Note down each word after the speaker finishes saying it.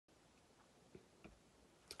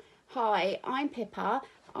Hi, I'm Pippa.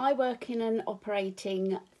 I work in an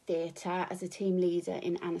operating theatre as a team leader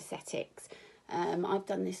in anaesthetics. I've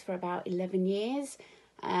done this for about 11 years,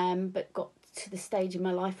 but got to the stage in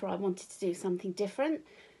my life where I wanted to do something different.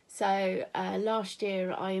 So last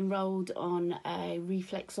year I enrolled on a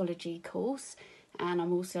reflexology course, and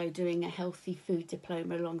I'm also doing a healthy food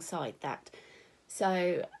diploma alongside that.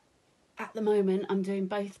 So at the moment I'm doing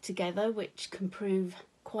both together, which can prove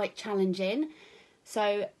quite challenging.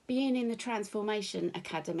 So being in the Transformation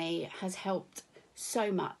Academy has helped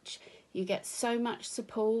so much. You get so much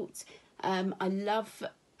support. I love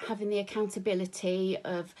having the accountability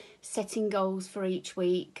of setting goals for each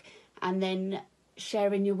week and then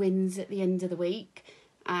sharing your wins at the end of the week.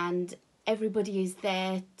 And everybody is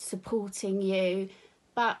there supporting you.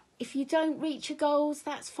 But if you don't reach your goals,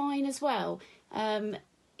 that's fine as well.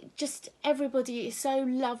 Just everybody is so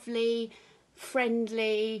lovely,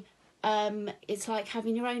 friendly. It's like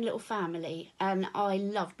having your own little family, and I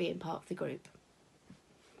love being part of the group.